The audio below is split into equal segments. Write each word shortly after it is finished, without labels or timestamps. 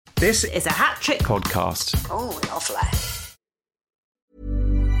This is a hat trick podcast. Oh, lovely.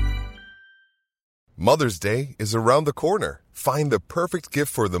 Mother's Day is around the corner. Find the perfect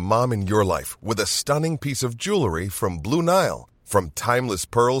gift for the mom in your life with a stunning piece of jewelry from Blue Nile. From timeless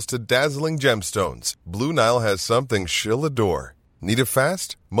pearls to dazzling gemstones, Blue Nile has something she'll adore. Need it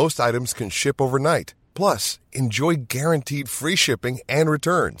fast? Most items can ship overnight. Plus, enjoy guaranteed free shipping and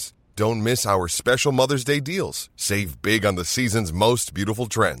returns. Don't miss our special Mother's Day deals. Save big on the season's most beautiful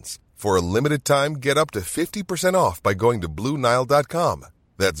trends. For a limited time, get up to 50% off by going to BlueNile.com.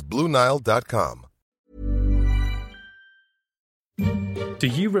 That's BlueNile.com. Do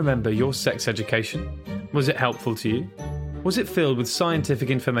you remember your sex education? Was it helpful to you? Was it filled with scientific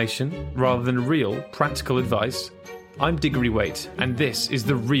information rather than real, practical advice? I'm Diggory Waite, and this is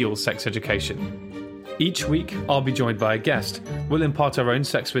The Real Sex Education. Each week, I'll be joined by a guest. We'll impart our own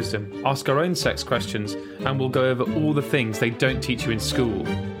sex wisdom, ask our own sex questions, and we'll go over all the things they don't teach you in school.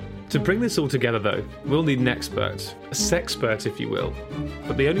 To bring this all together, though, we'll need an expert, a sexpert, if you will.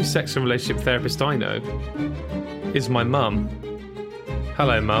 But the only sex and relationship therapist I know is my mum.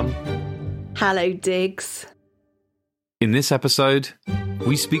 Hello, Mum. Hello, Diggs. In this episode,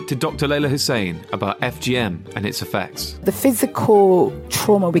 we speak to Dr Leyla Hussein about FGM and its effects. The physical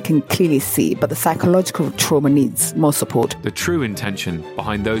trauma we can clearly see, but the psychological trauma needs more support. The true intention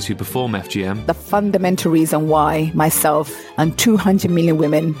behind those who perform FGM. The fundamental reason why myself and 200 million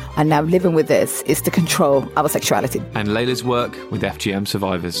women are now living with this is to control our sexuality. And Leyla's work with FGM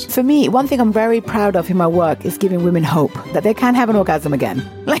survivors. For me, one thing I'm very proud of in my work is giving women hope that they can have an orgasm again.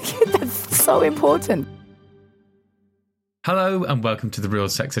 That's so important. Hello and welcome to The Real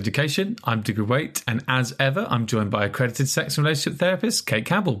Sex Education. I'm Diggory Waite, and as ever, I'm joined by accredited sex and relationship therapist Kate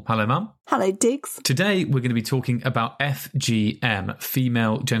Campbell. Hello, Mum. Hello, Diggs. Today, we're going to be talking about FGM,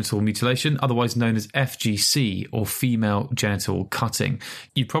 female genital mutilation, otherwise known as FGC, or female genital cutting.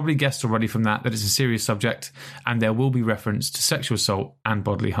 You've probably guessed already from that it's a serious subject, and there will be reference to sexual assault and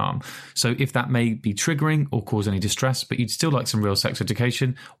bodily harm. So if that may be triggering or cause any distress, but you'd still like some real sex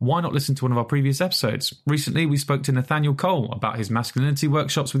education, why not listen to one of our previous episodes? Recently, we spoke to Nathaniel Cole about his masculinity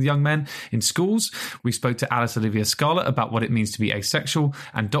workshops with young men in schools. We spoke to Alice Olivia Scarlett about what it means to be asexual,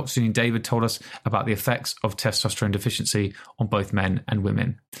 and Dr. Janine David told us about the effects of testosterone deficiency on both men and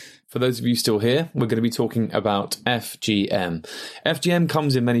women. For those of you still here, we're going to be talking about FGM. FGM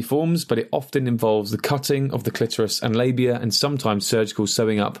comes in many forms, but it often involves the cutting of the clitoris and labia, and sometimes surgical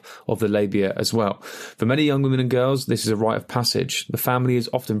sewing up of the labia as well. For many young women and girls, this is a rite of passage. The family is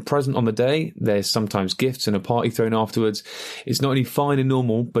often present on the day. There's sometimes gifts and a party thrown afterwards. It's not only fine and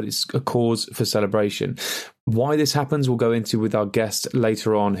normal, but it's a cause for celebration. Why this happens, we'll go into with our guest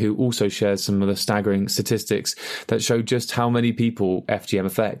later on, who also shares some of the staggering statistics that show just how many people FGM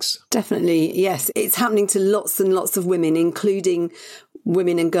affects. Definitely, yes. It's happening to lots and lots of women, including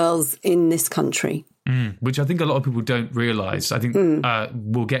women and girls in this country. Which I think a lot of people don't realise. I think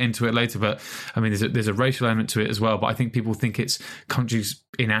we'll get into it later, but I mean, there's a racial element to it as well. But I think people think it's countries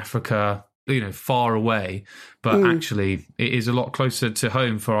in Africa, far away, but actually it is a lot closer to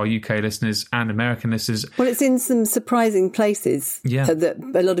home for our UK listeners and American listeners. Well, it's in some surprising places that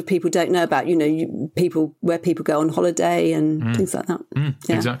a lot of people don't know about, people go on holiday and things like that.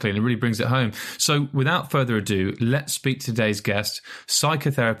 Exactly, and it really brings it home. So without further ado, let's speak to today's guest,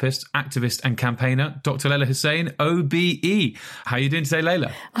 psychotherapist, activist and campaigner, Dr. Leyla Hussein, OBE. How are you doing today,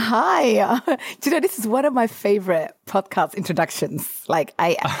 Leyla? Hi. This is one of my favourite podcast introductions. It's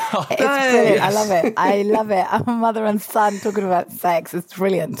brilliant. Yes. I love it. I'm a mother and son talking about sex. It's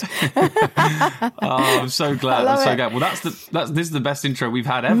brilliant. I'm so glad. Well, this is the best intro we've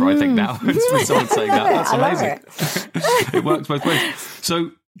had ever, I think, now. With someone saying that. That's amazing. It works both ways.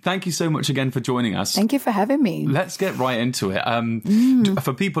 So thank you so much again for joining us. Thank you for having me. Let's get right into it.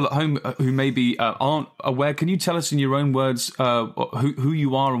 For people at home who maybe aren't aware, can you tell us in your own words who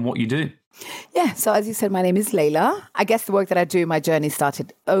you are and what you do? Yeah, so as you said, my name is Leyla. I guess the work that I do, my journey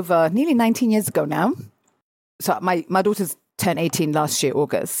started over nearly 19 years ago now. So my daughter's turned 18 last year,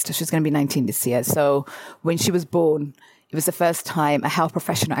 August. She's going to be 19 this year. So when she was born, it was the first time a health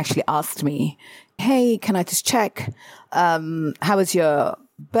professional actually asked me, hey, can I just check, how was your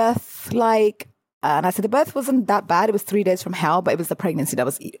birth like? And I said, the birth wasn't that bad. It was 3 days from hell, but it was the pregnancy that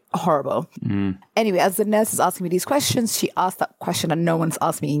was horrible. Anyway, as the nurse was asking me these questions, she asked that question that no one's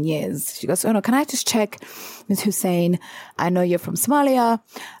asked me in years. She goes, can I just check, Ms. Hussein, I know you're from Somalia.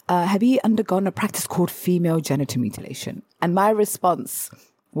 Have you undergone a practice called female genital mutilation? And my response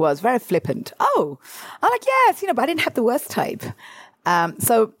was very flippant. Oh, I'm like, yes, but I didn't have the worst type.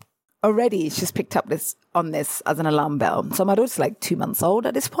 So already she's picked up on this as an alarm bell. So my daughter's like 2 months old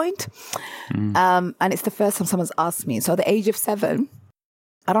at this point. And it's the first time someone's asked me. So at the age of 7,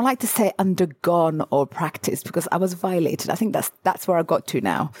 I don't like to say undergone or practiced because I was violated. I think that's where I got to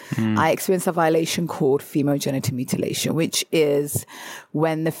now. I experienced a violation called female genital mutilation, which is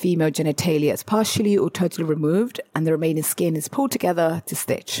when the female genitalia is partially or totally removed and the remaining skin is pulled together to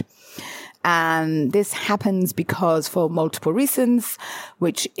stitch. And this happens because for multiple reasons,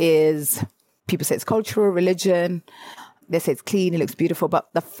 which is people say it's cultural, religion. They say it's clean, it looks beautiful, but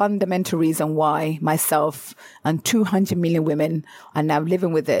the fundamental reason why myself and 200 million women are now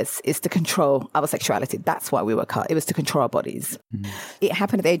living with this is to control our sexuality. That's why we were cut. It was to control our bodies. It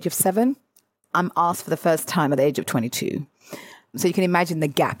happened at the age of 7. I'm asked for the first time at the age of 22. So you can imagine the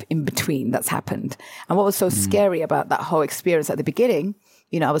gap in between that's happened. And what was so scary about that whole experience at the beginning,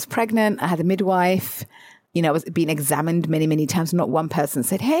 I was pregnant, I had a midwife, I was being examined many, many times. Not one person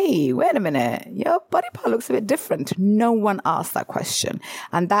said, hey, wait a minute, your body part looks a bit different. No one asked that question.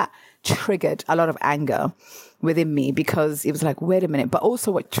 And that triggered a lot of anger within me because it was like, wait a minute. But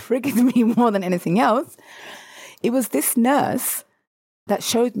also what triggered me more than anything else, it was this nurse that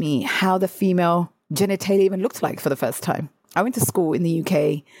showed me how the female genitalia even looked like for the first time. I went to school in the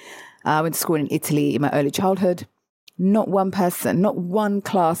UK. I went to school in Italy in my early childhood. Not one person, not one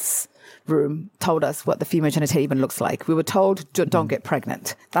classroom told us what the female genitalia even looks like. We were told, don't get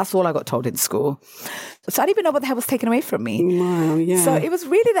pregnant. That's all I got told in school. So I didn't even know what the hell was taken away from me. Wow, yeah. So it was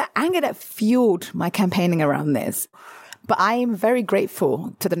really that anger that fueled my campaigning around this. But I am very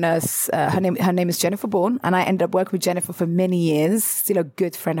grateful to the nurse. Her name is Jennifer Bourne, and I ended up working with Jennifer for many years, still a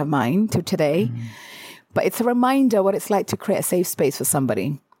good friend of mine till today. But it's a reminder what it's like to create a safe space for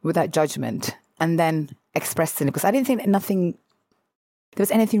somebody without judgment and then expressing it. Because I didn't think there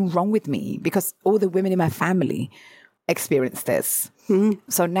was anything wrong with me because all the women in my family experienced this.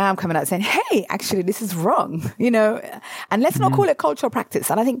 So now I'm coming out saying, hey, actually, this is wrong, and let's not call it cultural practice.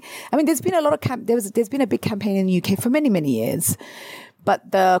 And there's been a lot of there's been a big campaign in the UK for many, many years,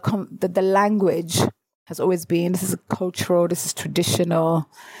 but the language has always been, this is cultural, this is traditional.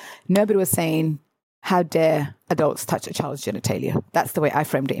 Nobody was saying, how dare adults touch a child's genitalia? That's the way I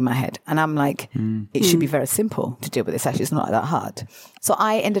framed it in my head. And I'm like, it should be very simple to deal with this. Actually, it's not that hard. So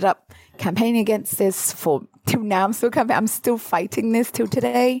I ended up campaigning against this till now. I'm still fighting this till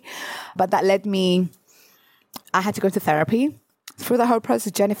today. But that led me, I had to go to therapy. Through the whole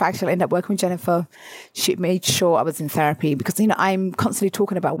process, Jennifer, actually, I ended up working with Jennifer. She made sure I was in therapy because, I'm constantly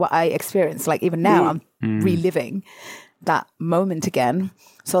talking about what I experienced. Like even now, I'm reliving that moment again.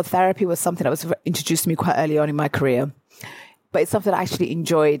 So therapy was something that was introduced to me quite early on in my career, but it's something I actually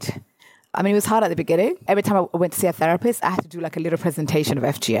enjoyed. It was hard at the beginning. Every time I went to see a therapist, I had to do like a little presentation of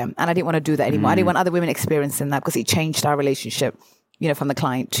FGM, and I didn't want to do that anymore. I didn't want other women experiencing that because it changed our relationship, from the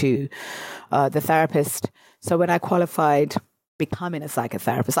client to the therapist. So when I qualified becoming a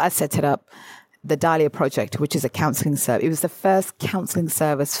psychotherapist, I set it up the Dahlia Project, which is a counselling service. It was the first counselling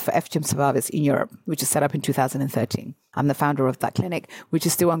service for FGM survivors in Europe, which was set up in 2013. I'm the founder of that clinic, which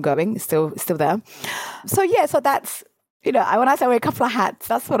is still ongoing, still there. So that's, when I say I wear a couple of hats,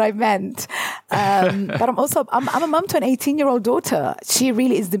 that's what I meant. But I'm a mum to an 18-year-old daughter. She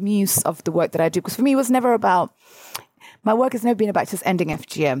really is the muse of the work that I do. Because for me, it was never about, my work has never been about just ending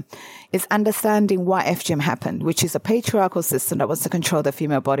FGM. It's understanding why FGM happened, which is a patriarchal system that wants to control the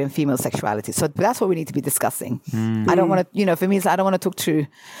female body and female sexuality. So that's what we need to be discussing. I don't want to, for me, I don't want to talk to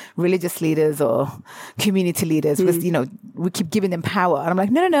religious leaders or community leaders because, we keep giving them power. And I'm like,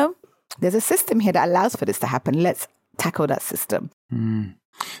 no. There's a system here that allows for this to happen. Let's tackle that system.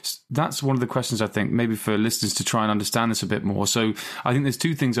 That's one of the questions I think maybe for listeners to try and understand this a bit more. So I think there's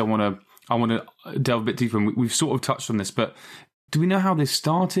two things I want to delve a bit deeper in. We've sort of touched on this, but do we know how this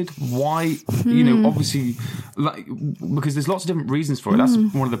started? Why, obviously, because there's lots of different reasons for it. That's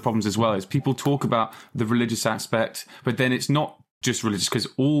one of the problems as well, is people talk about the religious aspect, but then it's not just religious, because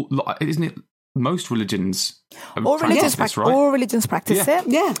isn't it? Most religions practice this, right? All religions practice it.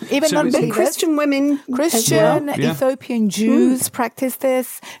 Yeah. Even so non-believers. Christian women. Ethiopian Jews practice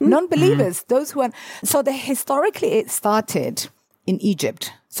this. Non-believers, those who are... So historically it started in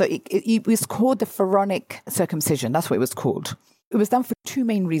Egypt. So it was called the pharaonic circumcision. That's what it was called. It was done for two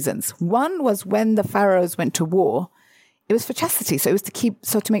main reasons. One was when the pharaohs went to war, it was for chastity. So it was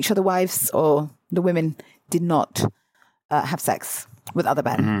to make sure the wives or the women did not have sex with other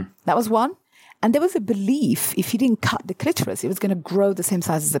men. That was one. And there was a belief if you didn't cut the clitoris, it was going to grow the same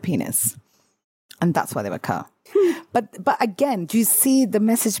size as the penis. And that's why they were cut. But again, do you see the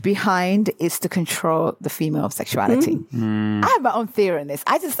message behind is to control the female sexuality? I have my own theory on this.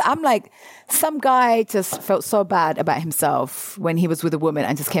 I'm like, some guy just felt so bad about himself when he was with a woman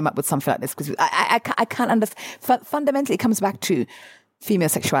and just came up with something like this. Because I can't understand. Fundamentally, it comes back to female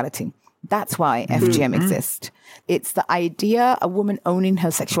sexuality. That's why FGM exists. It's the idea a woman owning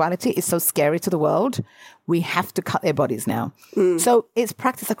her sexuality is so scary to the world. We have to cut their bodies now. So it's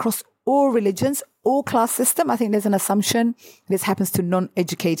practiced across all religions, all class system. I think there's an assumption this happens to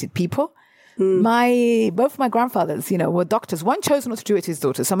non-educated people. Both my grandfathers, were doctors. One chose not to do it to his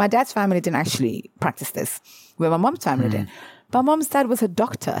daughter. So my dad's family didn't actually practice this, where my mom's family did. But mom's dad was a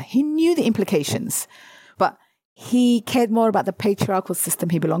doctor. He knew the implications, but he cared more about the patriarchal system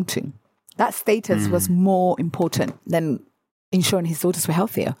he belonged to. That status was more important than ensuring his daughters were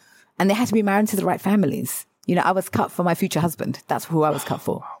healthier. And they had to be married to the right families. I was cut for my future husband. That's who I was cut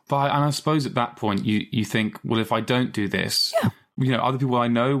for. And I suppose at that point, you think, well, if I don't do this, other people I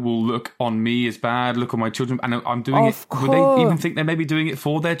know will look on me as bad, look on my children, and I'm doing it. Would they even think they may be doing it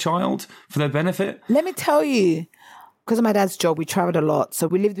for their child, for their benefit? Let me tell you, because of my dad's job, we traveled a lot. So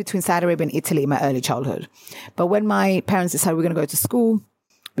we lived between Saudi Arabia and Italy in my early childhood. But when my parents decided we were going to go to school,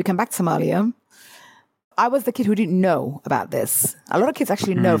 we came back to Somalia. I was the kid who didn't know about this. A lot of kids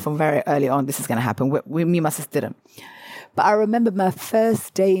actually know from very early on this is going to happen. Me and my sister didn't. But I remember my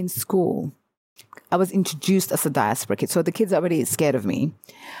first day in school, I was introduced as a diaspora kid. So the kids are already scared of me.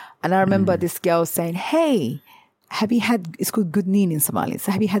 And I remember this girl saying, hey, it's called Gudnin in Somali.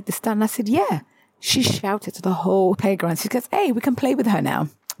 So have you had this done? And I said, yeah. She shouted to the whole playground. She goes, hey, we can play with her now.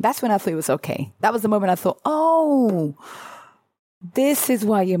 That's when I thought it was okay. That was the moment I thought, oh, this is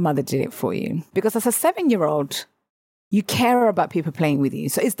why your mother did it for you. Because as a 7-year-old, you care about people playing with you.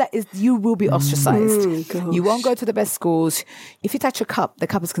 So you will be ostracized. You won't go to the best schools. If you touch a cup, the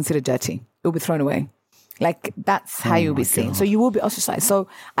cup is considered dirty. It will be thrown away. Like, that's how you'll be seen. So you will be ostracized. So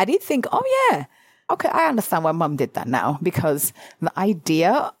I did think, oh yeah, okay, I understand why mum did that now. Because the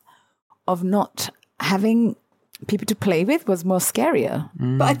idea of not having people to play with was more scarier.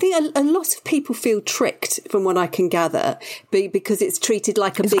 But I think a lot of people feel tricked, from what I can gather, because it's treated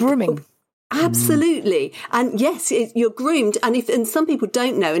like it's grooming. Absolutely. And yes, you're groomed. And some people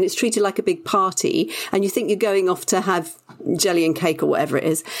don't know, and it's treated like a big party, and you think you're going off to have jelly and cake or whatever it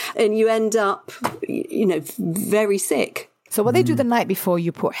is, and you end up, very sick. So what they do the night before,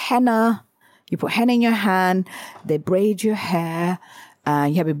 you put henna in your hand, they braid your hair,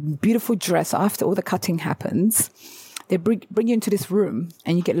 you have a beautiful dress. After all the cutting happens, they bring you into this room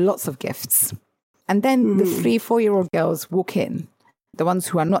and you get lots of gifts. And then the 3-4-year-old girls walk in. The ones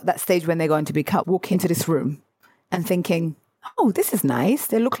who are not that stage when they're going to be cut walk into this room and thinking, oh, this is nice.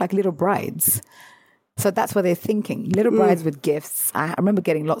 They look like little brides. So that's what they're thinking. Little brides with gifts. I remember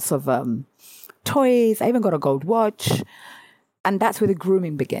getting lots of toys. I even got a gold watch. And that's where the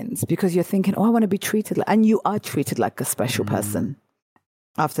grooming begins, because you're thinking, oh, I want to be treated like, and you are treated like a special person.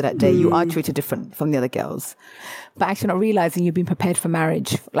 After that day, you are treated different from the other girls. But actually not realizing you've been prepared for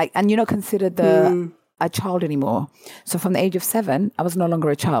marriage. And you're not considered a child anymore. So from the age of 7, I was no longer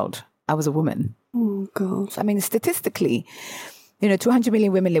a child. I was a woman. Oh, God. I mean, statistically, 200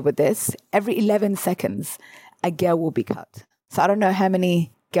 million women live with this. Every 11 seconds, a girl will be cut. So I don't know how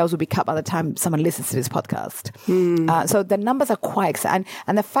many girls will be cut by the time someone listens to this podcast. So the numbers are quite exciting.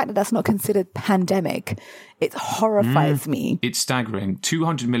 And the fact that that's not considered pandemic, it horrifies me. It's staggering.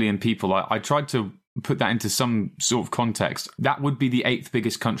 200 million people. I tried to put that into some sort of context. That would be the 8th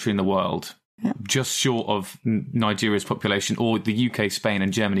biggest country in the world. Yeah. Just short of Nigeria's population, or the UK, Spain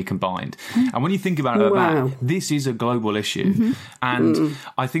and Germany combined. And when you think about it like that, this is a global issue. And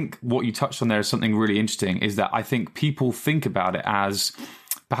I think what you touched on there is something really interesting, is that I think people think about it as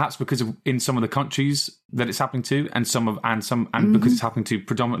perhaps because of in some of the countries that it's happening to, and because it's happening to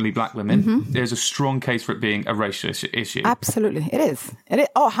predominantly black women, there's a strong case for it being a racial issue. Absolutely, it is.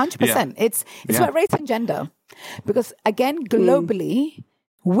 Oh, 100%. Yeah. It's about race and gender, because again, globally,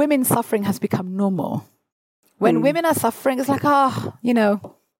 women's suffering has become normal. When women are suffering, it's like,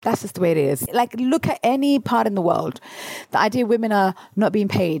 that's just the way it is. Like, look at any part in the world. The idea women are not being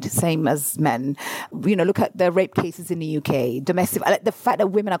paid same as men. Look at the rape cases in the UK, domestic, like the fact that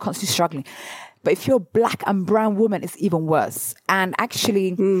women are constantly struggling. But if you're a black and brown woman, it's even worse. And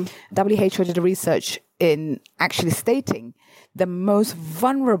actually, WHO did a research in actually stating the most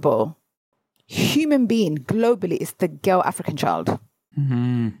vulnerable human being globally is the girl African child.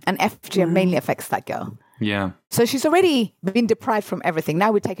 And FGM mainly affects that girl. Yeah. So she's already been deprived from everything.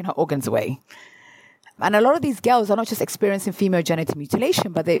 Now we're taking her organs away. And a lot of these girls are not just experiencing female genital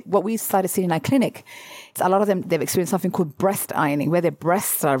mutilation, but what we started seeing in our clinic, a lot of them, they've experienced something called breast ironing, where their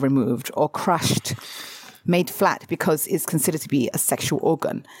breasts are removed or crushed, made flat, because it's considered to be a sexual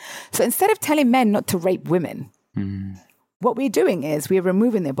organ. So instead of telling men not to rape women, what we're doing is we're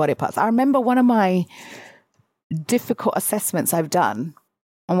removing their body parts. I remember one of my difficult assessments I've done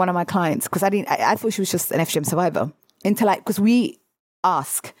on one of my clients, because I thought she was just an FGM survivor, because we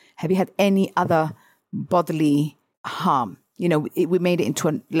ask, Have you had any other bodily harm? You know, we made it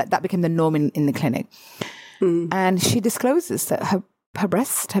into that became the norm in the clinic. And she discloses that her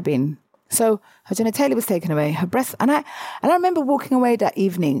breasts had been, so her genitalia was taken away, her breasts. And I remember walking away that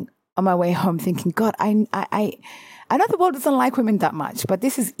evening on my way home thinking, God, I know the world doesn't like women that much, but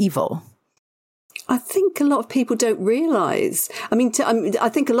this is evil. I think a lot of people don't realise. I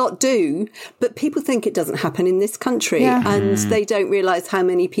think a lot do, but people think it doesn't happen in this country. Yeah. And they don't realise how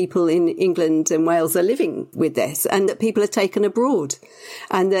many people in England and Wales are living with this, and that people are taken abroad,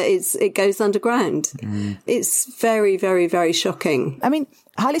 and that it goes underground. It's very, very, very shocking. I mean,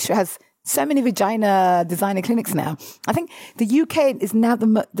 Harley Street has so many vagina designer clinics now. I think the UK is now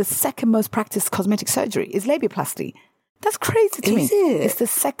the second most practiced cosmetic surgery is labiaplasty. That's crazy to me. Is it? It's the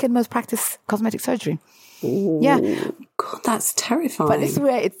second most practiced cosmetic surgery. Ooh, yeah. God, that's terrifying. But this is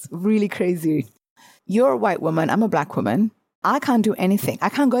where it's really crazy. You're a white woman. I'm a black woman. I can't do anything. I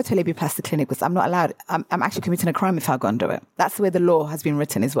can't go to a labiaplasty clinic because I'm not allowed. I'm actually committing a crime if I go and do it. That's the way the law has been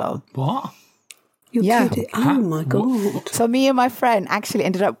written as well. What? You're kidding? Oh, my God. So me and my friend actually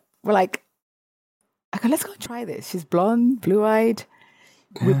ended up, we're like, okay, let's go and try this. She's blonde, blue-eyed.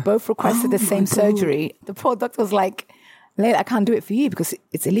 We both requested the same surgery. The poor doctor was like, Leyla, I can't do it for you because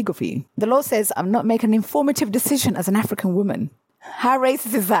it's illegal for you. The law says I'm not making an informative decision as an African woman. How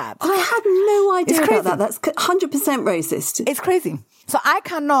racist is that? I had no idea about that. That's 100% racist. It's crazy. So I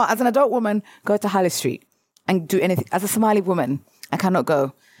cannot, as an adult woman, go to Harley Street and do anything. As a Somali woman, I cannot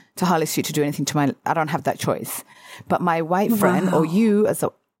go to Harley Street to do anything to I don't have that choice. But my white friend or you as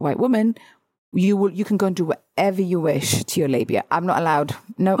a white woman, you can go and do whatever you wish to your labia. I'm not allowed.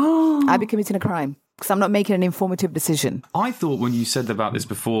 No, I'd be committing a crime. Because I'm not making an informative decision. I thought when you said about this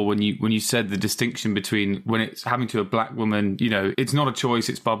before, when you said the distinction between when it's happening to a black woman, you know, it's not a choice,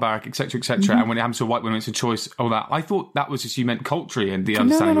 it's barbaric, etc., etc., and when it happens to a white woman, it's a choice. All that. I thought that was just you meant culturally and the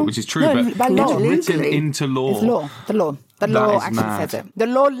understanding of it, which is true, but it's written into law. It's law. The law actually says it. The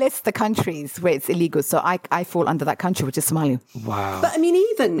law lists the countries where it's illegal, so I fall under that country, which is Somalia. Wow. But I mean,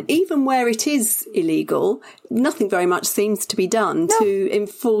 even where it is illegal, nothing very much seems to be done to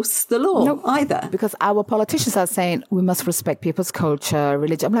enforce the law either. Because our politicians are saying we must respect people's culture,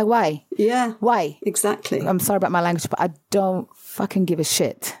 religion. I'm like, why? Yeah. Why? Exactly. I'm sorry about my language, but I don't fucking give a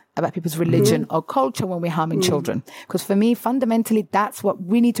shit about people's religion or culture when we're harming children. Because for me, fundamentally, that's what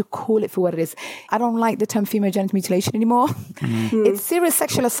we need to call it for what it is. I don't like the term female genital mutilation anymore. It's serious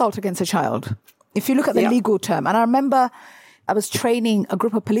sexual assault against a child. If you look at the legal term. And I remember I was training a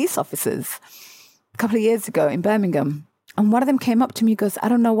group of police officers a couple of years ago in Birmingham. And one of them came up to me and goes, I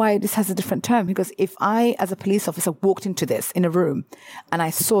don't know why this has a different term. He goes, if I, as a police officer, walked into this in a room and I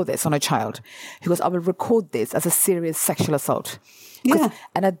saw this on a child, he goes, I will record this as a serious sexual assault. Yeah.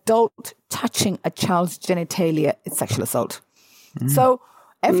 An adult touching a child's genitalia is sexual assault. So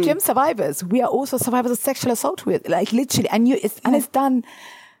FGM survivors, we are also survivors of sexual assault with, like literally, and it's done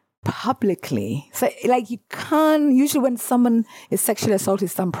publicly. So like you can't, usually when someone is sexually assaulted,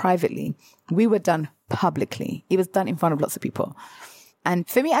 it's done privately. We were done publicly. It was done in front of lots of people. And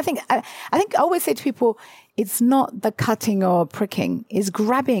for me, I think I always say to people, it's not the cutting or pricking, it's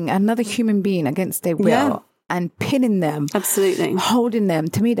grabbing another human being against their will and pinning them. Absolutely. Holding them.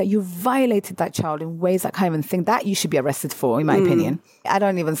 To me, that you violated that child in ways I can't even think that you should be arrested for, in my opinion. I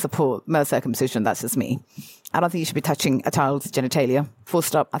don't even support male circumcision. That's just me. I don't think you should be touching a child's genitalia. Full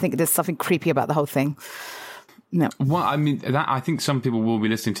stop. I think there's something creepy about the whole thing. No. Well, I mean, I think some people will be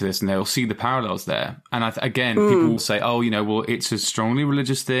listening to this and they'll see the parallels there. And again, people will say, oh, you know, well, it's a strongly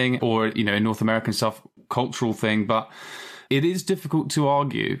religious thing or, you know, in North American stuff, cultural thing. But it is difficult to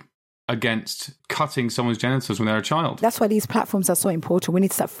argue against cutting someone's genitals when they're a child. That's why these platforms are so important. We need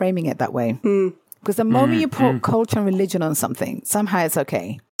to start framing it that way. Because the moment you put culture and religion on something, somehow it's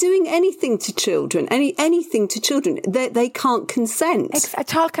okay. Doing anything to children, anything to children, they can't consent. A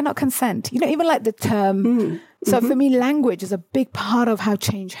child cannot consent. You know, even like the term. So for me, language is a big part of how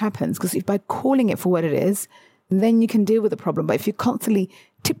change happens. Because if by calling it for what it is, then you can deal with the problem. But if you're constantly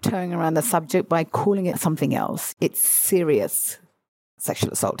tiptoeing around the subject by calling it something else, it's serious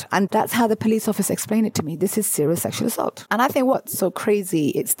sexual assault. And that's how the police officer explained it to me. This is serious sexual assault. And I think what's so crazy,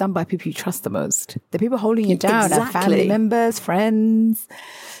 it's done by people you trust the most. The people holding you down are family members, friends.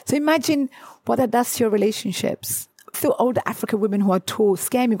 So imagine what that does to your relationships. Still older African women who are tall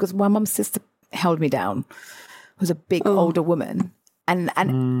scare me because my mum's sister held me down, who's a big older woman. And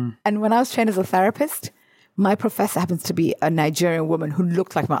when I was trained as a therapist, my professor happens to be a Nigerian woman who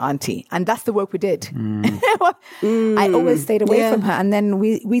looked like my auntie. And that's the work we did. I always stayed away from her. And then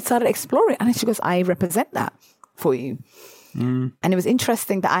we started exploring. And she goes, I represent that for you. And it was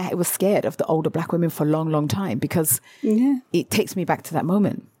interesting that I was scared of the older black women for a long, long time because it takes me back to that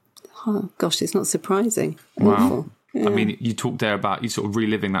moment. Oh, gosh, it's not surprising. Wow. Awful. Yeah. I mean, you talked there about you sort of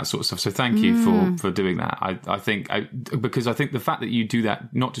reliving that sort of stuff. So thank you for doing that. I think because I think the fact that you do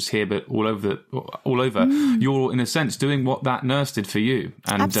that not just here but all over, you're in a sense doing what that nurse did for you,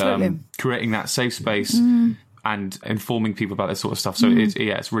 and creating that safe space and informing people about this sort of stuff. So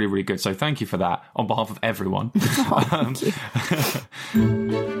it's really, really good. So thank you for that on behalf of everyone. Thank you.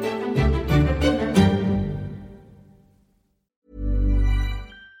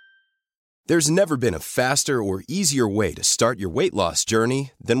 There's never been a faster or easier way to start your weight loss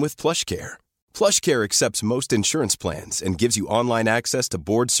journey than with PlushCare. PlushCare accepts most insurance plans and gives you online access to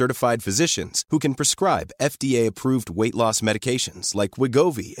board-certified physicians who can prescribe FDA-approved weight loss medications like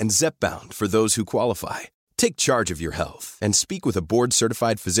Wegovy and Zepbound for those who qualify. Take charge of your health and speak with a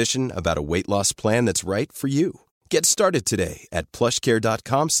board-certified physician about a weight loss plan that's right for you. Get started today at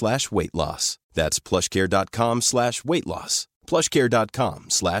plushcare.com/weight loss. That's plushcare.com/weight loss.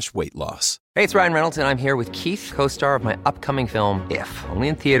 plushcare.com/weight loss. Hey, it's Ryan Reynolds, and I'm here with Keith, co-star of my upcoming film, If, only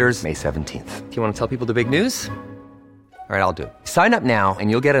in theaters May 17th. Do you want to tell people the big news? All right, I'll do it. Sign up now and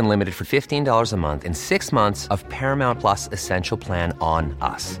you'll get unlimited for $15 a month and 6 months of Paramount Plus Essential Plan on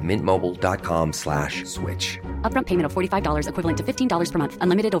us. MintMobile.com/switch. Upfront payment of $45 equivalent to $15 per month.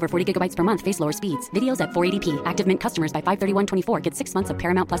 Unlimited over 40 gigabytes per month. Face lower speeds. Videos at 480p. Active Mint customers by 531.24 get 6 months of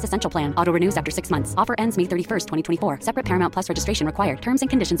Paramount Plus Essential Plan. Auto renews after 6 months. Offer ends May 31st, 2024. Separate Paramount Plus registration required. Terms and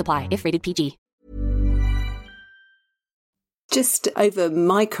conditions apply if rated PG. Just over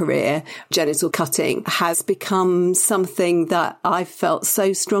my career, genital cutting has become something that I've felt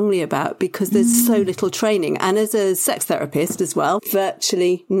so strongly about because there's so little training. And as a sex therapist as well,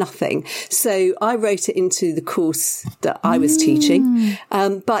 virtually nothing. So I wrote it into the course that I was teaching.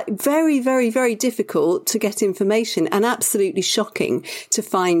 But very, very, very difficult to get information and absolutely shocking to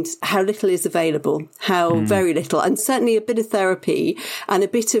find how little is available, how very little. And certainly a bit of therapy and a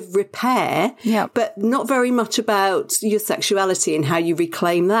bit of repair, but not very much about your sexuality and how you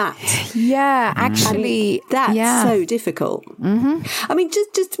reclaim that. Yeah, actually, that's so difficult. I mean,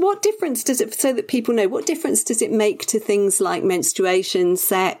 just what difference does it, so that people know, what difference does it make to things like menstruation,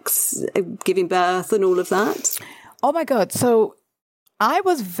 sex, giving birth and all of that? Oh my God. So I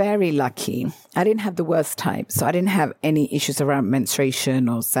was very lucky. I didn't have the worst type. So I didn't have any issues around menstruation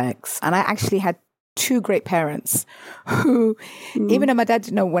or sex. And I actually had two great parents who, even though my dad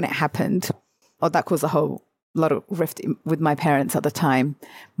didn't know when it happened, or that caused a whole lot of rift with my parents at the time.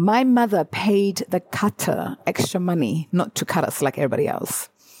 My mother paid the cutter extra money not to cut us like everybody else,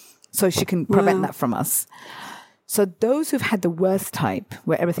 so she can prevent that from us. So those who've had the worst type,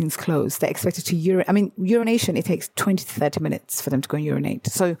 where everything's closed, they're expected to urinate. I mean, urination, it takes 20 to 30 minutes for them to go and urinate.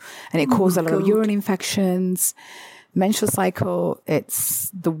 So, and it causes a lot of urine infections. Menstrual cycle, it's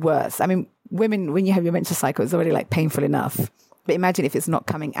the worst. I mean, women, when you have your menstrual cycle, it's already like painful enough. But imagine if it's not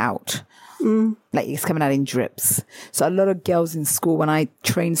coming out, like it's coming out in drips. So a lot of girls in school, when I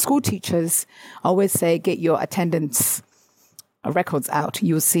train school teachers, I always say, get your attendance records out.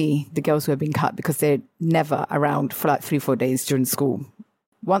 You'll see the girls who have been cut because they're never around for like 3-4 days during school.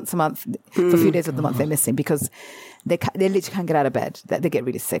 Once a month, for a few days of the month, they're missing because they literally can't get out of bed. They get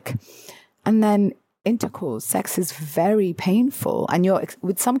really sick. And then intercourse, sex is very painful. And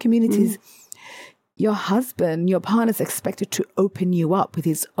with some communities, your husband, your partner's expected to open you up with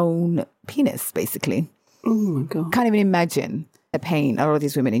his own penis, basically. Oh, my God. Can't even imagine the pain a lot of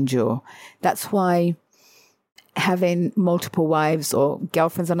these women endure. That's why having multiple wives or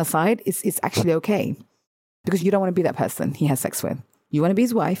girlfriends on the side is actually okay. Because you don't want to be that person he has sex with. You want to be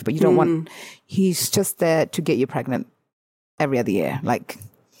his wife, but you don't want... He's just there to get you pregnant every other year. Like,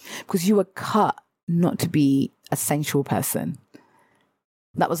 because you were cut not to be a sensual person.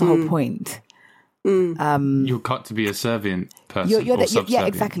 That was the whole point. You're cut to be a servient person. You're yeah,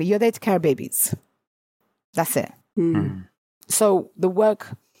 exactly. You're there to carry babies. That's it. So the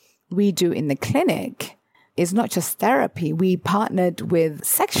work we do in the clinic is not just therapy. We partnered with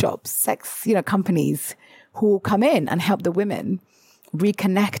sex shops, companies who come in and help the women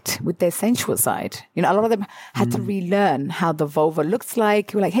reconnect with their sensual side. A lot of them had to relearn how the vulva looks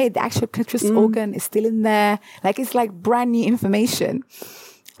like. We're like, hey, the actual clitoris organ is still in there. Like, it's like brand new information.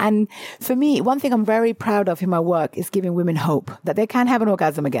 And for me, one thing I'm very proud of in my work is giving women hope that they can have an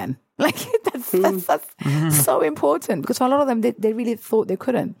orgasm again. Like, that's so important, because for a lot of them, they really thought they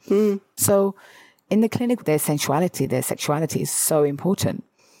couldn't. So in the clinic, their sensuality, their sexuality is so important.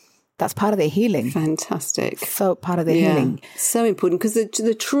 That's part of their healing. Fantastic. So part of their healing. So important, because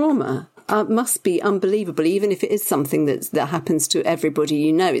the trauma must be unbelievable, even if it is something that happens to everybody.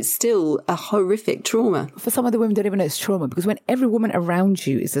 It's still a horrific trauma. For some of the women, don't even know it's trauma, because when every woman around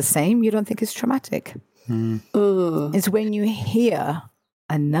you is the same, you don't think it's traumatic. It's when you hear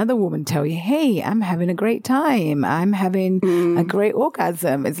another woman tell you, hey, I'm having a great time. I'm having a great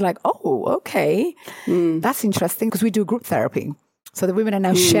orgasm. It's like, oh, okay. That's interesting because we do group therapy. So the women are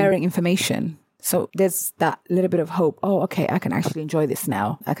now sharing information. So there's that little bit of hope. Oh, okay, I can actually enjoy this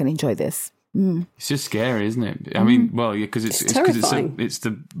now. I can enjoy this. It's just scary, isn't it? I mean, well, yeah, because it's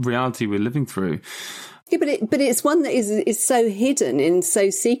the reality we're living through. Yeah, but it's one that is so hidden and so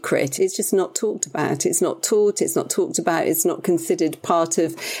secret. It's just not talked about. It's not taught. It's not talked about. It's not considered part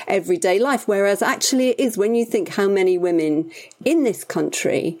of everyday life. Whereas actually it is when you think how many women in this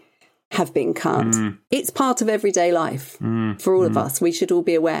country have been cut. It's part of everyday life for all of us. We should all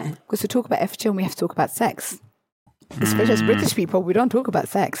be aware. Because to talk about FGM, we have to talk about sex. Especially as British people, we don't talk about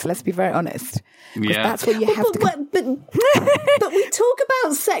sex. Let's be very honest. Yeah, that's what you have to. But we talk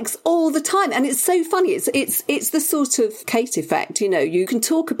about sex all the time, and it's so funny. It's the sort of Kate effect. You know, you can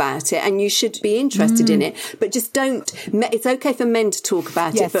talk about it, and you should be interested in it, but just don't. It's okay for men to talk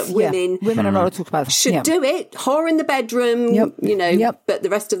about it, but women are not allowed to talk about it. Should do it. Whore in the bedroom, you know. But the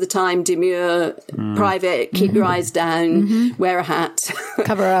rest of the time, demure, private. Keep your eyes down. Wear a hat.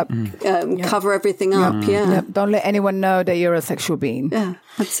 Cover up. Cover everything up. Don't let anyone know that you're a sexual being. Yeah,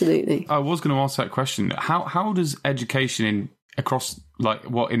 absolutely. I was going to ask that question. How does education across, like,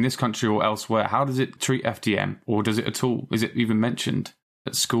 what, in this country or elsewhere, how does it treat FGM, or does it at all? Is it even mentioned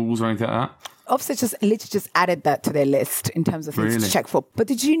at schools or anything like that? Officers literally just added that to their list in terms of things to check for. But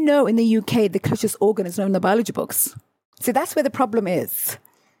did you know in the UK the clitoris organ is not in the biology books? See, that's where the problem is.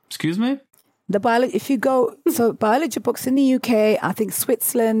 Excuse me? If you go, so biology books in the UK, I think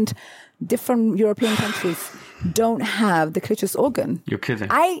Switzerland, different European countries don't have the clitoris organ. You're kidding.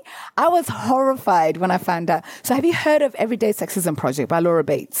 I was horrified when I found out. So have you heard of Everyday Sexism Project by Laura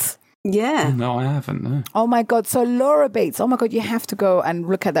Bates? Yeah. No, I haven't, no. Oh my God. So Laura Bates, oh my God, you have to go and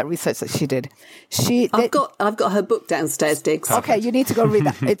look at that research that she did. I've got her book downstairs, Diggs. Okay, you need to go read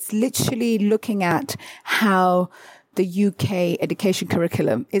that. It's literally looking at how the UK education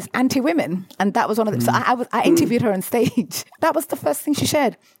curriculum is anti-women. And that was one of them. So I interviewed her on stage. That was the first thing she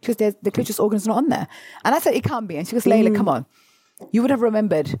shared. Because the clitoris organ is not on there. And I said, it can't be. And she goes, Layla, come on. You would have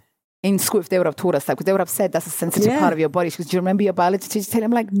remembered in school if they would have taught us that. Because they would have said that's a sensitive part of your body. She goes, do you remember your biology teacher?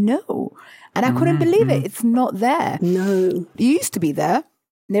 I'm like, no. And I couldn't believe it. It's not there. No. It used to be there.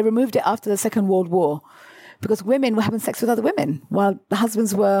 They removed it after the Second World War. Because women were having sex with other women while the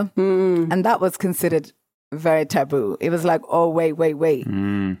husbands were. And that was considered very taboo. It was like, oh, wait.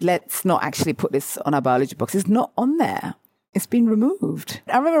 Let's not actually put this on our biology books. It's not on there. It's been removed.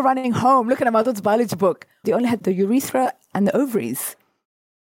 I remember running home, looking at my daughter's biology book. They only had the urethra and the ovaries.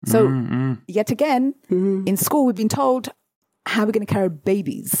 So yet again, in school, we've been told how we're going to carry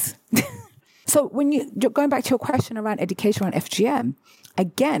babies. So when you're going back to your question around education around FGM,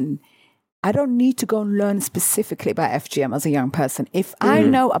 again, I don't need to go and learn specifically about FGM as a young person. If I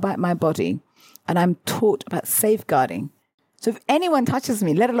know about my body, and I'm taught about safeguarding. So if anyone touches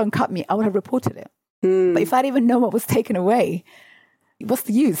me, let alone cut me, I would have reported it. But if I didn't even know what was taken away, what's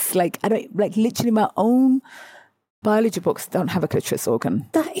the use? Like, I don't, like, literally my own biology books don't have a clitoris organ.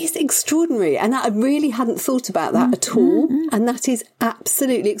 That is extraordinary. And I really hadn't thought about that at all. And that is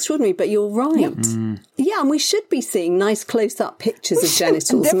absolutely extraordinary. But you're right. Yeah, and we should be seeing nice close-up pictures of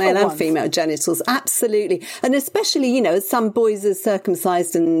genitals, male and female genitals. Absolutely. And especially, you know, some boys are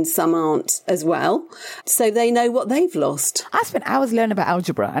circumcised and some aren't as well. So they know what they've lost. I spent hours learning about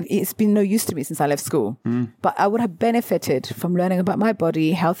algebra, and it's been no use to me since I left school. But I would have benefited from learning about my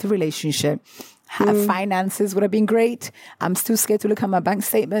body, healthy relationship, finances would have been great. I'm still scared to look at my bank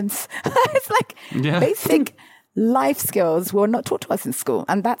statements. It's like basic life skills were not taught to us in school.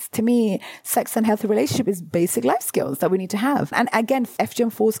 And that's, to me, sex and healthy relationship is basic life skills that we need to have. And again,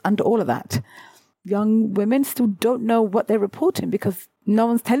 FGM falls under all of that. Young women still don't know what they're reporting because no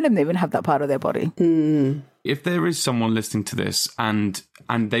one's telling them they even have that part of their body. If there is someone listening to this and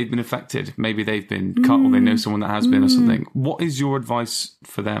they've been affected, maybe they've been cut or they know someone that has been or something, what is your advice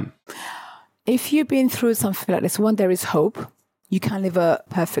for them? If you've been through something like this, one, there is hope. You can live a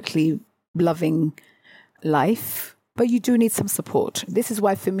perfectly loving life, but you do need some support. This is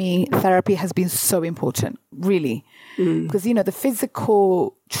why, for me, therapy has been so important, really. Because, you know, the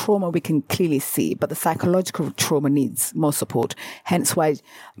physical trauma we can clearly see, but the psychological trauma needs more support. Hence why,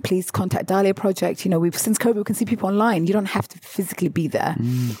 please contact Dahlia Project. You know, since COVID, we can see people online. You don't have to physically be there.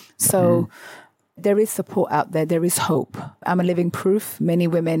 So there is support out there. There is hope. I'm a living proof. Many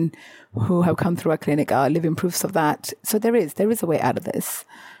women who have come through our clinic are living proofs of that. So there is a way out of this.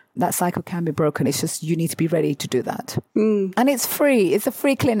 That cycle can be broken. It's just you need to be ready to do that. And it's free. It's a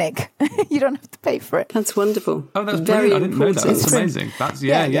free clinic. You don't have to pay for it. That's wonderful. Oh, that's very important. I didn't know that. That's amazing. That's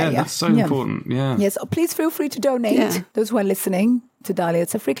that's so important. Yeah. Yes. Please feel free to donate. Those who are listening, to Dahlia.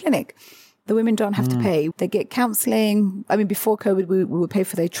 It's a free clinic. The women don't have to pay. They get counselling. I mean, before COVID, we would pay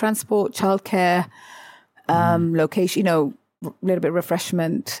for their transport, childcare, location, a little bit of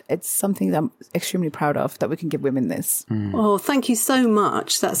refreshment. It's something that I'm extremely proud of, that we can give women this. Oh, thank you so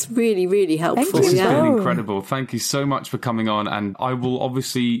much. That's really, really helpful. This has been incredible. Thank you so much for coming on. And I will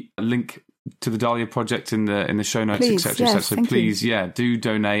obviously link to the Dahlia Project in the show notes, etc. Yes, so please, do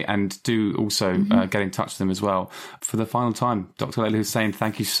donate and do also get in touch with them as well. For the final time, Dr. Leyla Hussein,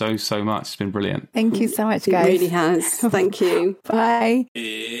 thank you so much. It's been brilliant. Thank you so much, guys. It really has. Thank you. Bye.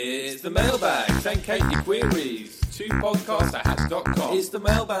 It's the mailbag. Send Kate your queries to podcast@hatch.com. It's the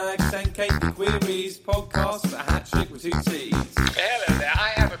mailbag. Send Kate your queries. Podcast@hatch with 2 T's. Hello there. I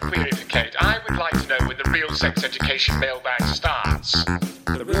have a query for Kate. I would like to know when the real sex education mailbag starts.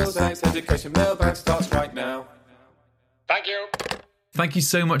 The real sex education mailbag starts right now. Thank you. Thank you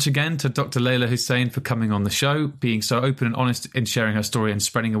so much again to Dr. Leyla Hussein for coming on the show, being so open and honest in sharing her story and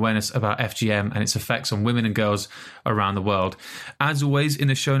spreading awareness about FGM and its effects on women and girls around the world. As always, in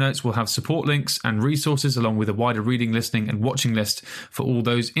the show notes, we'll have support links and resources along with a wider reading, listening and watching list for all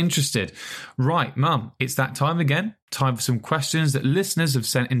those interested. Right, Mum, it's that time again. Time for some questions that listeners have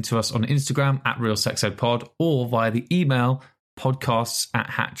sent in to us on Instagram @RealSexEdPod or via the email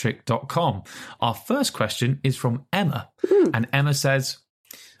podcasts@hattrick.com. Our first question is from Emma. And Emma says,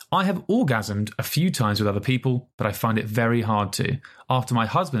 I have orgasmed a few times with other people, but I find it very hard to. After my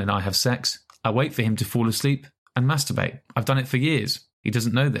husband and I have sex, I wait for him to fall asleep and masturbate. I've done it for years. He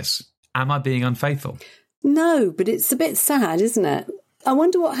doesn't know this. Am I being unfaithful? No, but it's a bit sad, isn't it? I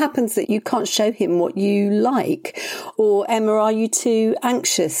wonder what happens that you can't show him what you like. Or, Emma, are you too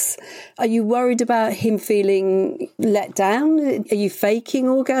anxious? Are you worried about him feeling let down? Are you faking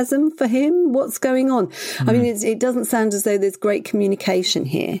orgasm for him? What's going on? I mean, it doesn't sound as though there's great communication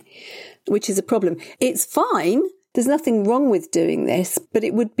here, which is a problem. It's fine. There's nothing wrong with doing this, but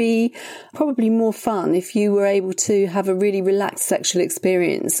it would be probably more fun if you were able to have a really relaxed sexual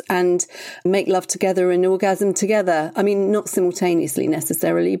experience and make love together and orgasm together. I mean, not simultaneously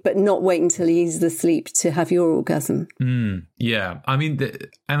necessarily, but not wait until he's asleep to have your orgasm. Yeah. I mean,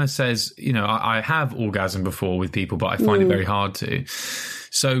 Emma says, I have orgasmed before with people, but I find it very hard to.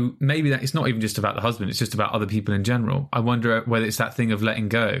 So maybe that it's not even just about the husband, it's just about other people in general. I wonder whether it's that thing of letting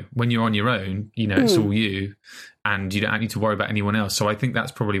go. When you're on your own, it's all you and you don't need to worry about anyone else. So I think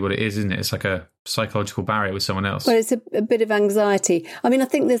that's probably what it is, isn't it? It's like a psychological barrier with someone else. Well, it's a bit of anxiety. I mean, I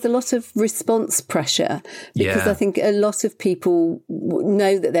think there's a lot of response pressure because I think a lot of people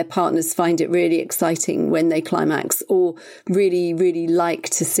know that their partners find it really exciting when they climax or really, really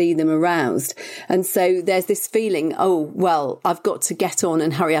like to see them aroused. And so there's this feeling, oh, well, I've got to get on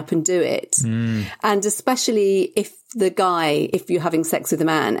and hurry up and do it. And especially if you're having sex with a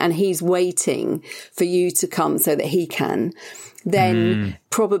man and he's waiting for you to come so that he can, then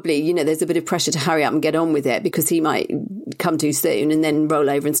probably, there's a bit of pressure to hurry up and get on with it because he might come too soon and then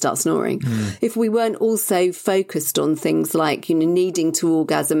roll over and start snoring. If we weren't also focused on things like, needing to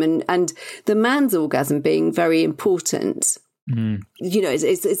orgasm and the man's orgasm being very important,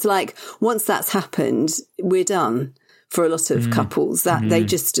 it's like once that's happened, we're done. For a lot of couples, that they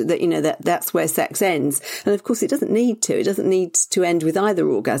just, that's where sex ends. And of course, it doesn't need to. It doesn't need to end with either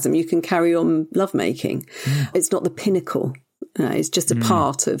orgasm. You can carry on lovemaking. It's not the pinnacle. It's just a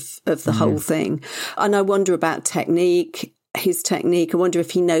part of the whole thing. And I wonder about his technique. I wonder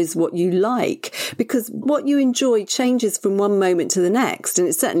if he knows what you like, because what you enjoy changes from one moment to the next, and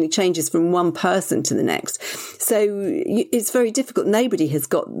it certainly changes from one person to the next. So it's very difficult. Nobody has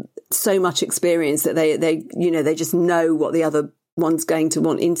got so much experience that they just know what the other one's going to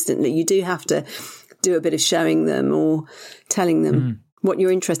want instantly. You do have to do a bit of showing them or telling them what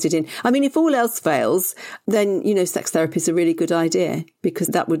you're interested in. I mean, if all else fails, then, sex therapy is a really good idea because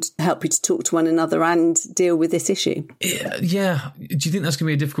that would help you to talk to one another and deal with this issue. Yeah. Do you think that's going to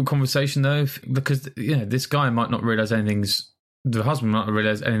be a difficult conversation though? Because, this guy might not realise the husband might not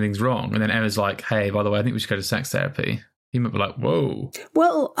realise anything's wrong. And then Emma's like, hey, by the way, I think we should go to sex therapy. He might be like, whoa.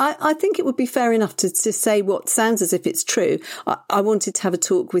 Well, I think it would be fair enough to say what sounds as if it's true. I wanted to have a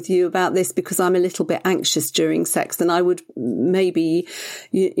talk with you about this because I'm a little bit anxious during sex, and I would maybe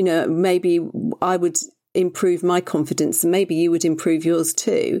I would improve my confidence and maybe you would improve yours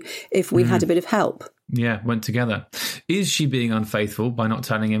too if we had a bit of help. Yeah, went together. Is she being unfaithful by not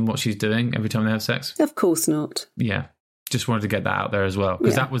telling him what she's doing every time they have sex? Of course not. Yeah. Just wanted to get that out there as well,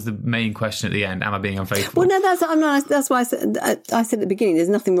 because that was the main question at the end. Am I being unfaithful? Well, no, that's why I said at the beginning, there's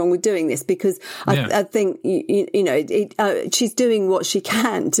nothing wrong with doing this because I think, she's doing what she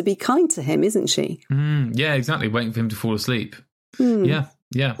can to be kind to him, isn't she? Yeah, exactly. Waiting for him to fall asleep. Yeah.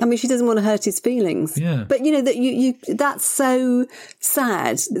 Yeah. I mean, she doesn't want to hurt his feelings. Yeah. But that's so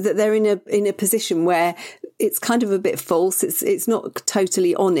sad that they're in a position where it's kind of a bit false. It's not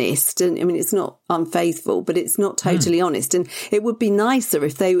totally honest. And I mean, it's not unfaithful, but it's not totally honest. And it would be nicer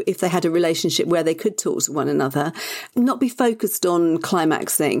if they had a relationship where they could talk to one another, not be focused on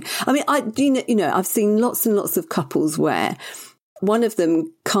climaxing. I mean, I've seen lots and lots of couples where one of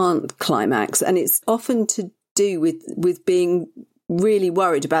them can't climax, and it's often to do with being really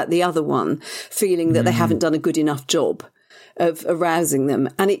worried about the other one, feeling that they haven't done a good enough job of arousing them.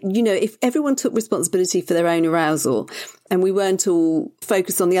 And if everyone took responsibility for their own arousal and we weren't all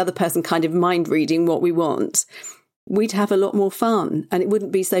focused on the other person kind of mind reading what we want, we'd have a lot more fun and it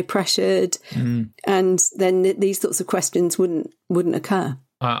wouldn't be so pressured. And then these sorts of questions wouldn't occur.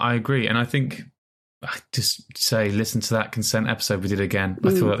 I agree. And I think, just say, listen to that consent episode we did again.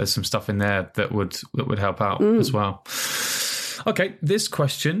 I feel like there's some stuff in there that would help out as well. Okay, this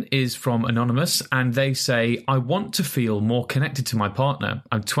question is from Anonymous, and they say, I want to feel more connected to my partner.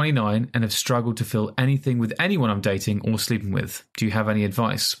 I'm 29 and have struggled to feel anything with anyone I'm dating or sleeping with. Do you have any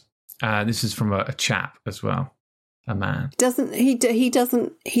advice? This is from a chap as well, a man. He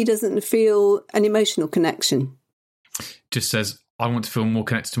doesn't feel an emotional connection. Just says, I want to feel more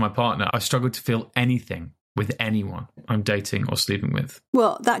connected to my partner. I struggle to feel anything with anyone I'm dating or sleeping with.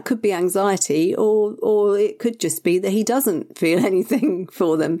 Well, that could be anxiety, or it could just be that he doesn't feel anything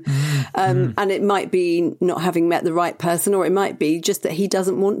for them. And it might be not having met the right person, or it might be just that he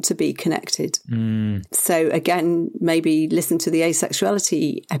doesn't want to be connected. So again, maybe listen to the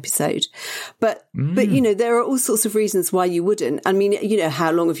asexuality episode. But there are all sorts of reasons why you wouldn't. I mean,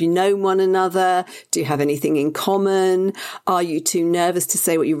 how long have you known one another? Do you have anything in common? Are you too nervous to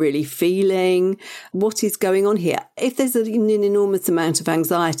say what you're really feeling? What is going on here? If there's an enormous amount of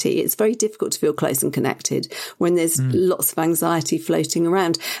anxiety, it's very difficult to feel close and connected when there's lots of anxiety floating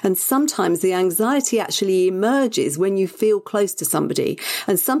around. And sometimes the anxiety actually emerges when you feel close to somebody.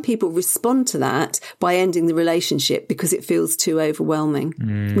 And some people respond to that by ending the relationship because it feels too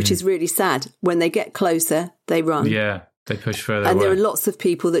overwhelming, which is really sad. When they get closer, they run. Yeah. They push further and away. There are lots of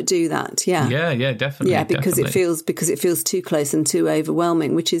people that do that. Yeah, definitely. Yeah, because it feels too close and too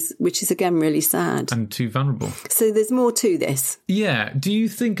overwhelming, which is again really sad and too vulnerable. So there's more to this. Yeah. Do you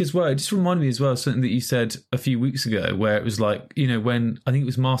think as well? It just reminded me as well something that you said a few weeks ago, where it was like, when I think it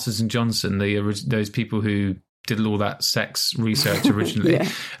was Masters and Johnson, those people who did all that sex research originally,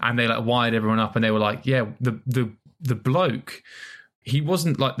 and they like wired everyone up, and they were like, the bloke. He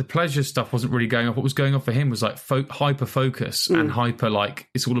wasn't like, the pleasure stuff wasn't really going off. What was going on for him was like hyper focus and hyper, like,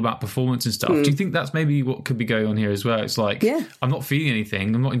 it's all about performance and stuff. Do you think that's maybe what could be going on here as well? It's like, I'm not feeling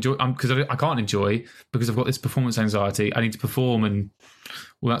anything. I'm not enjoying, because I can't enjoy because I've got this performance anxiety. I need to perform and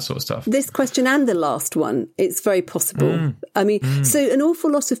all that sort of stuff. This question and the last one, it's very possible. I mean, so an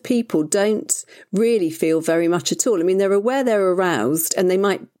awful lot of people don't really feel very much at all. I mean, they're aware they're aroused and they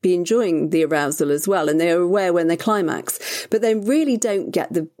might be enjoying the arousal as well, and they're aware when they climax, but they really don't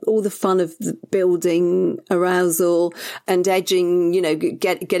get all the fun of the building arousal and edging,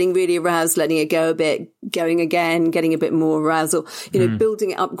 getting really aroused, letting it go a bit, going again, getting a bit more arousal,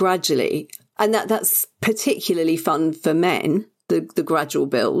 building it up gradually. And that's particularly fun for men. The gradual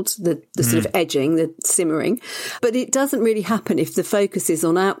build, the sort of edging, the simmering. But it doesn't really happen if the focus is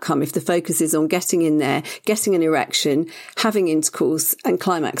on outcome, if the focus is on getting in there, getting an erection, having intercourse and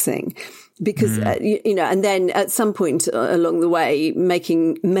climaxing. Because, and then at some point along the way,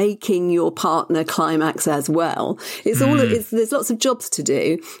 making your partner climax as well. There's lots of jobs to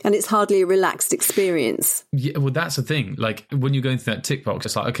do, and it's hardly a relaxed experience. Yeah, well, that's the thing. Like, when you're going through that tick box,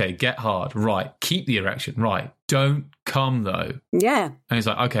 it's like, okay, get hard, right, keep the erection, right, don't come though. Yeah. And it's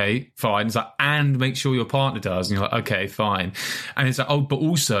like, okay, fine. It's like, and make sure your partner does. And you're like, okay, fine. And it's like, oh, but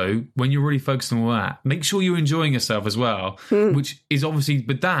also when you're really focused on all that, make sure you're enjoying yourself as well, which is obviously,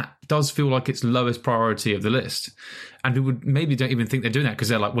 but that does feel like it's lowest priority of the list. And people maybe don't even think they're doing that because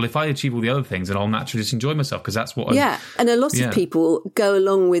they're like, well, if I achieve all the other things, then I'll naturally just enjoy myself because that's what and a lot of people go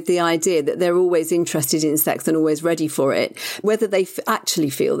along with the idea that they're always interested in sex and always ready for it, whether they actually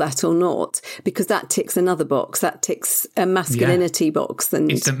feel that or not, because that ticks another box. That ticks a masculinity box.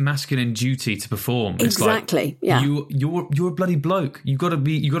 And it's a masculine duty to perform. Exactly. It's like, you're a bloody bloke. You got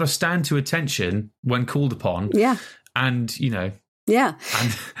to stand to attention when called upon. Yeah. And,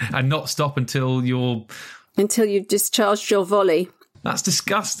 and not stop until you've discharged your volley. That's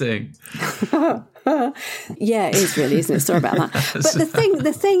disgusting. Yeah, it is really, isn't it? Sorry about that. But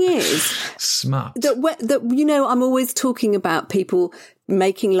the thing is, smut. that I'm always talking about people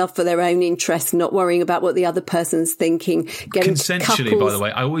making love for their own interests, not worrying about what the other person's thinking. Consensually, by the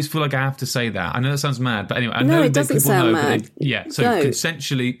way, I always feel like I have to say that. I know that sounds mad, but anyway, I know it doesn't sound mad.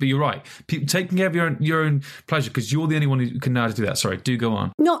 Consensually, but you're right. People taking care of your own pleasure, because you're the only one who can know how to do that. Sorry, do go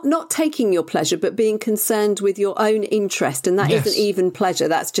on. Not taking your pleasure, but being concerned with your own interest, and that isn't even pleasure.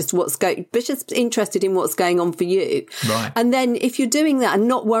 That's just but just interested in what's going on for you. Right. And then if you're doing that and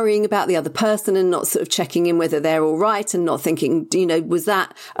not worrying about the other person and not sort of checking in whether they're all right and not thinking, was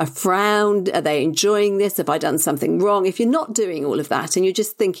that a frown? Are they enjoying this? Have I done something wrong? If you're not doing all of that and you're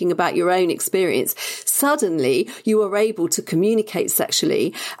just thinking about your own experience, suddenly you are able to communicate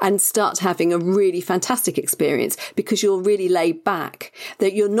sexually and start having a really fantastic experience, because you're really laid back,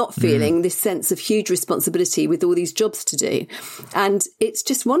 that you're not feeling this sense of huge responsibility with all these jobs to do. And it's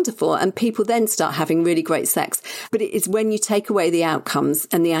just wonderful. And people then start having really great sex. But it is when you take away the outcomes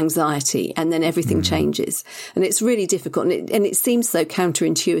and the anxiety, and then everything changes. And it's really difficult. And it seems so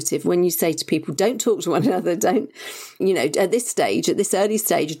counterintuitive when you say to people, don't talk to one another, don't, at this early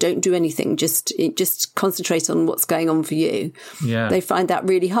stage, don't do anything, just concentrate on what's going on for you. Yeah. They find that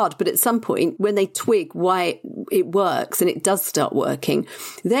really hard. But at some point, when they twig why it works and it does start working,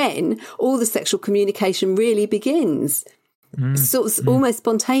 then all the sexual communication really begins. Almost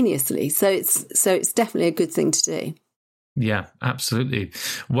spontaneously. So it's definitely a good thing to do. Yeah, absolutely.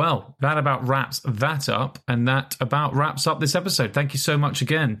 Well, that about wraps that up, and that about wraps up this episode. Thank you so much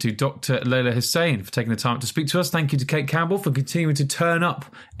again to Dr. Leyla Hussein for taking the time to speak to us. Thank you to Kate Campbell for continuing to turn up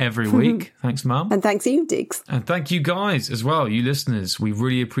every week. Thanks, Mum. And thanks to you, Diggs. And thank you guys as well, you listeners. We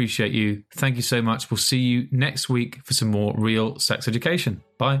really appreciate you. Thank you so much. We'll see you next week for some more real sex education.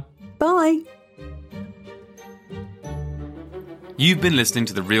 Bye. Bye. You've been listening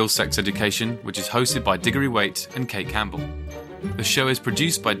to The Real Sex Education, which is hosted by Diggory Waite and Kate Campbell. The show is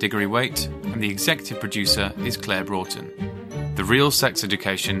produced by Diggory Waite, and the executive producer is Claire Broughton. The Real Sex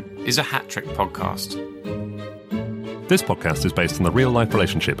Education is a hat-trick podcast. This podcast is based on the real-life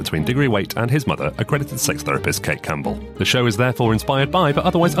relationship between Diggory Waite and his mother, accredited sex therapist Kate Campbell. The show is therefore inspired by, but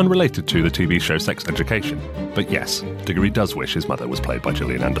otherwise unrelated to, the TV show Sex Education. But yes, Diggory does wish his mother was played by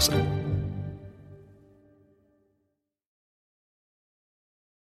Gillian Anderson.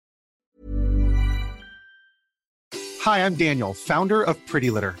 Hi, I'm Daniel, founder of Pretty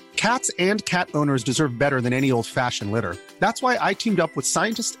Litter. Cats and cat owners deserve better than any old-fashioned litter. That's why I teamed up with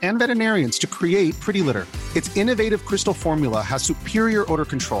scientists and veterinarians to create Pretty Litter. Its innovative crystal formula has superior odor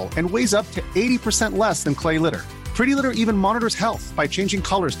control and weighs up to 80% less than clay litter. Pretty Litter even monitors health by changing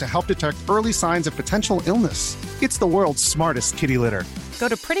colors to help detect early signs of potential illness. It's the world's smartest kitty litter. Go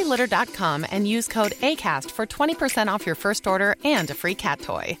to prettylitter.com and use code ACAST for 20% off your first order and a free cat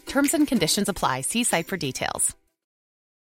toy. Terms and conditions apply. See site for details.